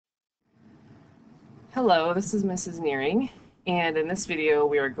Hello, this is Mrs. Nearing, and in this video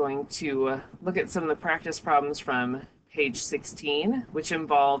we are going to look at some of the practice problems from page 16, which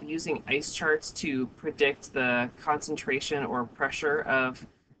involve using ice charts to predict the concentration or pressure of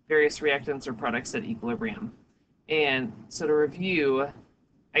various reactants or products at equilibrium. And so to review,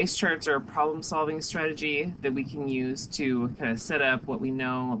 ice charts are a problem-solving strategy that we can use to kind of set up what we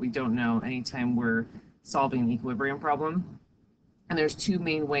know, what we don't know, anytime we're solving an equilibrium problem. And there's two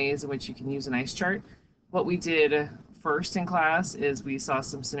main ways in which you can use an ice chart. What we did first in class is we saw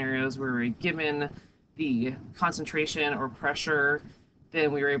some scenarios where we were given the concentration or pressure,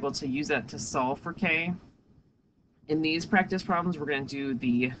 then we were able to use that to solve for K. In these practice problems, we're going to do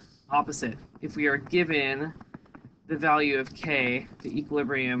the opposite. If we are given the value of K, the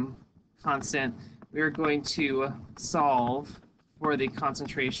equilibrium constant, we are going to solve for the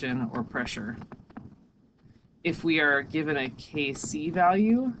concentration or pressure. If we are given a Kc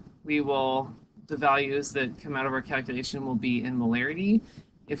value, the values that come out of our calculation will be in molarity.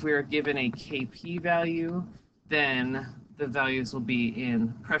 If we are given a Kp value, then the values will be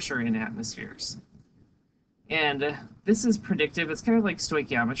in pressure in atmospheres. And this is predictive. It's kind of like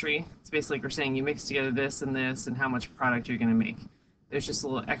stoichiometry. It's basically like we're saying you mix together this and how much product you're going to make. There's just a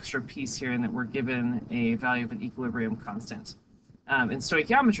little extra piece here in that we're given a value of an equilibrium constant. In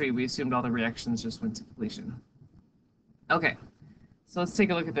stoichiometry, we assumed all the reactions just went to completion. Okay, so let's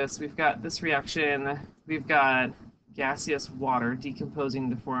take a look at this. We've got this reaction. We've got gaseous water decomposing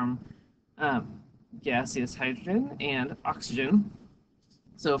to form gaseous hydrogen and oxygen.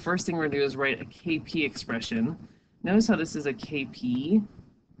 So first thing we're going to do is write a Kp expression. Notice how this is a Kp.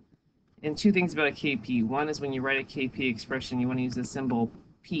 And two things about a Kp. One is when you write a Kp expression, you want to use the symbol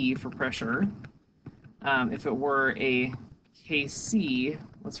P for pressure. If it were a Kc,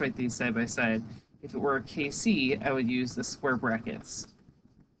 let's write these side by side. If it were a Kc, I would use the square brackets.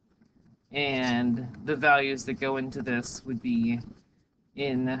 And the values that go into this would be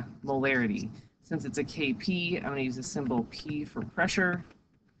in molarity. Since it's a Kp, I'm going to use the symbol P for pressure.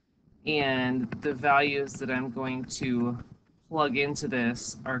 And the values that I'm going to plug into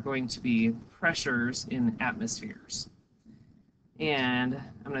this are going to be pressures in atmospheres. And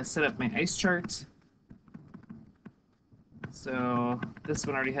I'm going to set up my ice chart. So this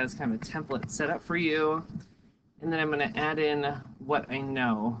one already has kind of a template set up for you. And then I'm going to add in what I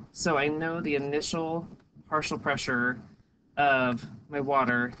know. So I know the initial partial pressure of my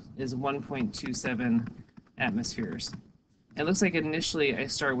water is 1.27 atmospheres. It looks like initially I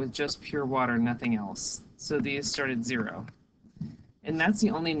start with just pure water, nothing else. So these start at 0. And that's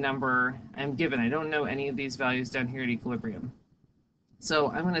the only number I'm given. I don't know any of these values down here at equilibrium. So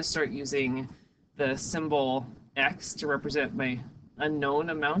I'm going to start using the symbol X to represent my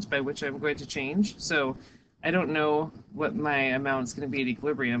unknown amount by which I'm going to change. So I don't know what my amount is going to be at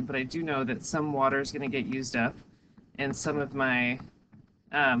equilibrium, but I do know that some water is going to get used up and some of my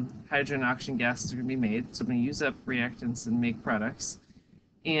hydrogen and oxygen gases are going to be made. So I'm going to use up reactants and make products.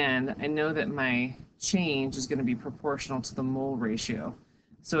 And I know that my change is going to be proportional to the mole ratio.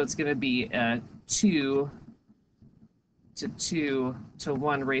 So it's going to be a 2 to 2 to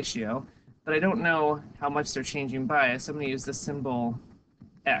 1 ratio. But I don't know how much they're changing by, so I'm going to use the symbol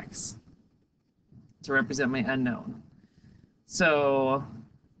X to represent my unknown. So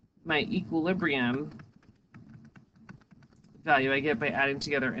my equilibrium value I get by adding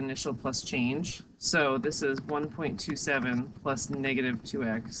together initial plus change. So this is 1.27 plus negative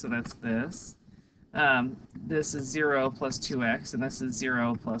 2x, so that's this. This is 0 plus 2x, and this is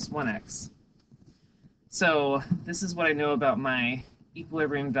 0 plus 1x. So this is what I know about my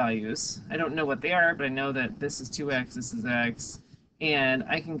equilibrium values. I don't know what they are, but I know that this is 2x, this is x, and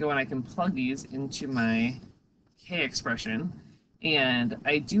I can go and I can plug these into my K expression, and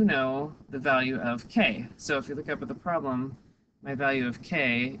I do know the value of K. So if you look up at the problem, my value of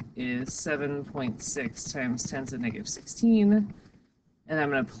K is 7.6 times 10 to the negative 16, and I'm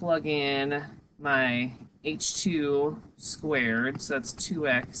going to plug in my H2 squared, so that's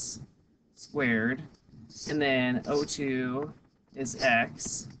 2x squared, and then O2 is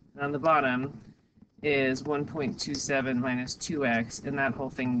x, and on the bottom is 1.27 minus 2x, and that whole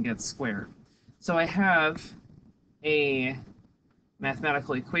thing gets squared. So I have a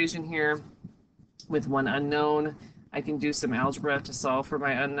mathematical equation here with one unknown. I can do some algebra to solve for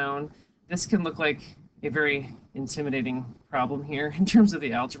my unknown. This can look like a very intimidating problem here in terms of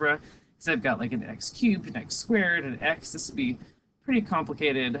the algebra, because I've got like an x cubed, an x squared, an x. This would be pretty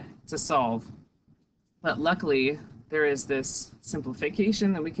complicated to solve. But luckily, there is this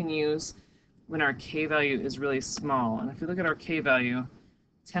simplification that we can use when our K value is really small. And if we look at our K value,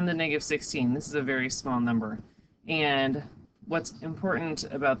 10 to the negative 16, this is a very small number. And what's important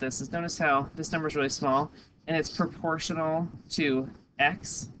about this is notice how this number is really small and it's proportional to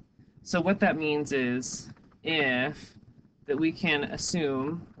x. So what that means is if that we can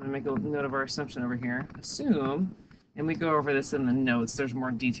assume, I'm going to make a note of our assumption over here, assume, and we go over this in the notes, there's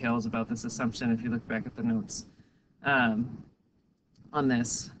more details about this assumption if you look back at the notes on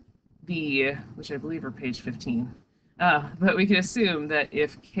this, which I believe are page 15. But we can assume that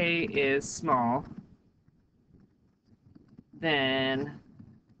if k is small, then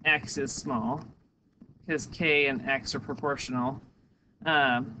x is small, because k and x are proportional.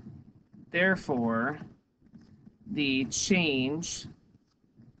 Therefore, the change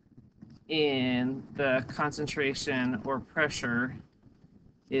in the concentration or pressure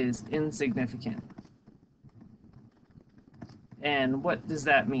is insignificant. And what does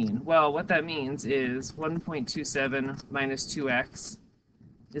that mean? Well, what that means is 1.27 minus 2x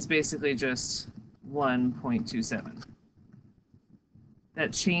is basically just 1.27.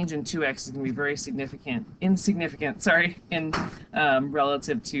 That change in 2x is going to be very insignificant, in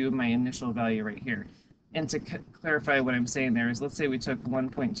relative to my initial value right here. And to clarify what I'm saying there is, let's say we took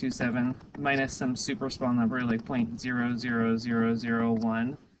 1.27 minus some super small number like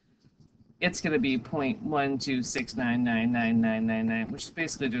 0.00001. It's going to be 0.126999999, which is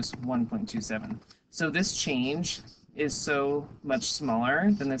basically just 1.27. So this change is so much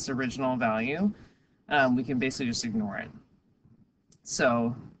smaller than this original value, we can basically just ignore it.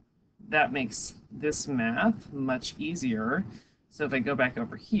 So that makes this math much easier. So if I go back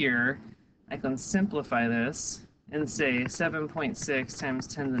over here, I can simplify this and say 7.6 times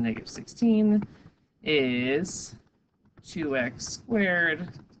 10 to the negative 16 is 2x squared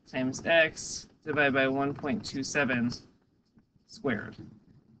times x divided by 1.27 squared.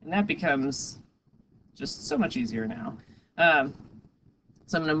 And that becomes just so much easier now. So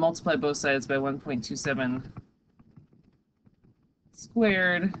I'm going to multiply both sides by 1.27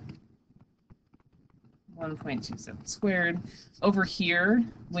 squared, 1.27 squared. Over here,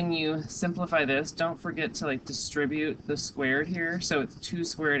 when you simplify this, don't forget to distribute the squared here. So it's 2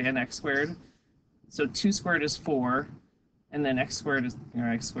 squared and x squared. So 2 squared is 4, and then x squared is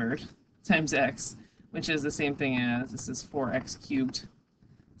x squared times x, which is the same thing as this is 4x cubed.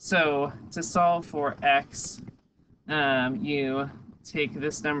 So to solve for x, you take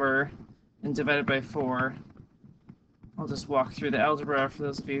this number and divide it by 4. I'll just walk through the algebra for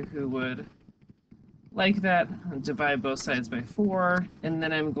those of you who would like that. I'll divide both sides by 4, and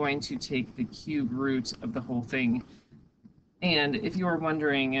then I'm going to take the cube root of the whole thing. And if you are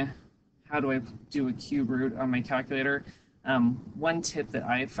wondering, how do I do a cube root on my calculator? One tip that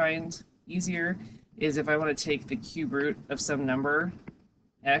I find easier is if I want to take the cube root of some number,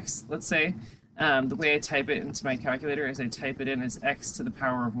 x, let's say, the way I type it into my calculator is I type it in as x to the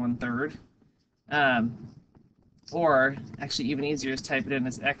power of 1/3. Or actually even easier is type it in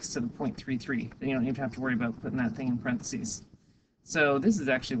as x to the 0.33. Then you don't even have to worry about putting that thing in parentheses. So this is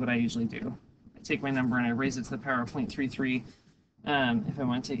actually what I usually do. I take my number and I raise it to the power of 0.33 if I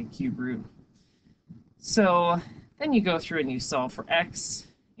want to take a cube root. So then you go through and you solve for x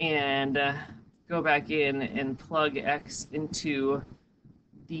and go back in and plug x into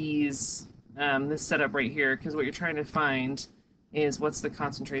this setup right here, because what you're trying to find is what's the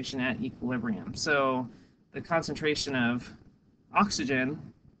concentration at equilibrium. So the concentration of oxygen,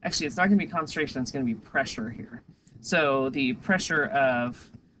 actually it's not going to be concentration, it's going to be pressure here. So the pressure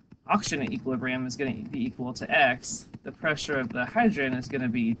of oxygen at equilibrium is going to be equal to x. The pressure of the hydrogen is going to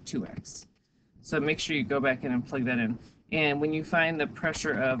be 2x. So make sure you go back in and plug that in. And when you find the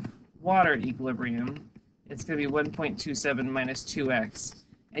pressure of water at equilibrium, it's going to be 1.27 minus 2x.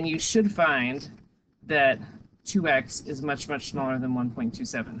 And you should find that 2x is much, much smaller than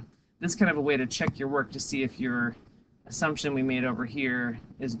 1.27. This is kind of a way to check your work to see if your assumption we made over here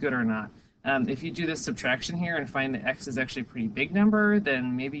is good or not. If you do this subtraction here and find that x is actually a pretty big number,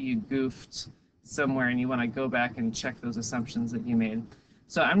 then maybe you goofed somewhere and you want to go back and check those assumptions that you made.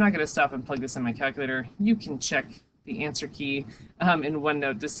 So I'm not going to stop and plug this in my calculator. You can check the answer key in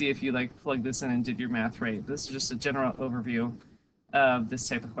OneNote to see if you plugged this in and did your math right. This is just a general overview of this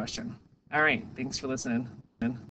type of question. All right, thanks for listening.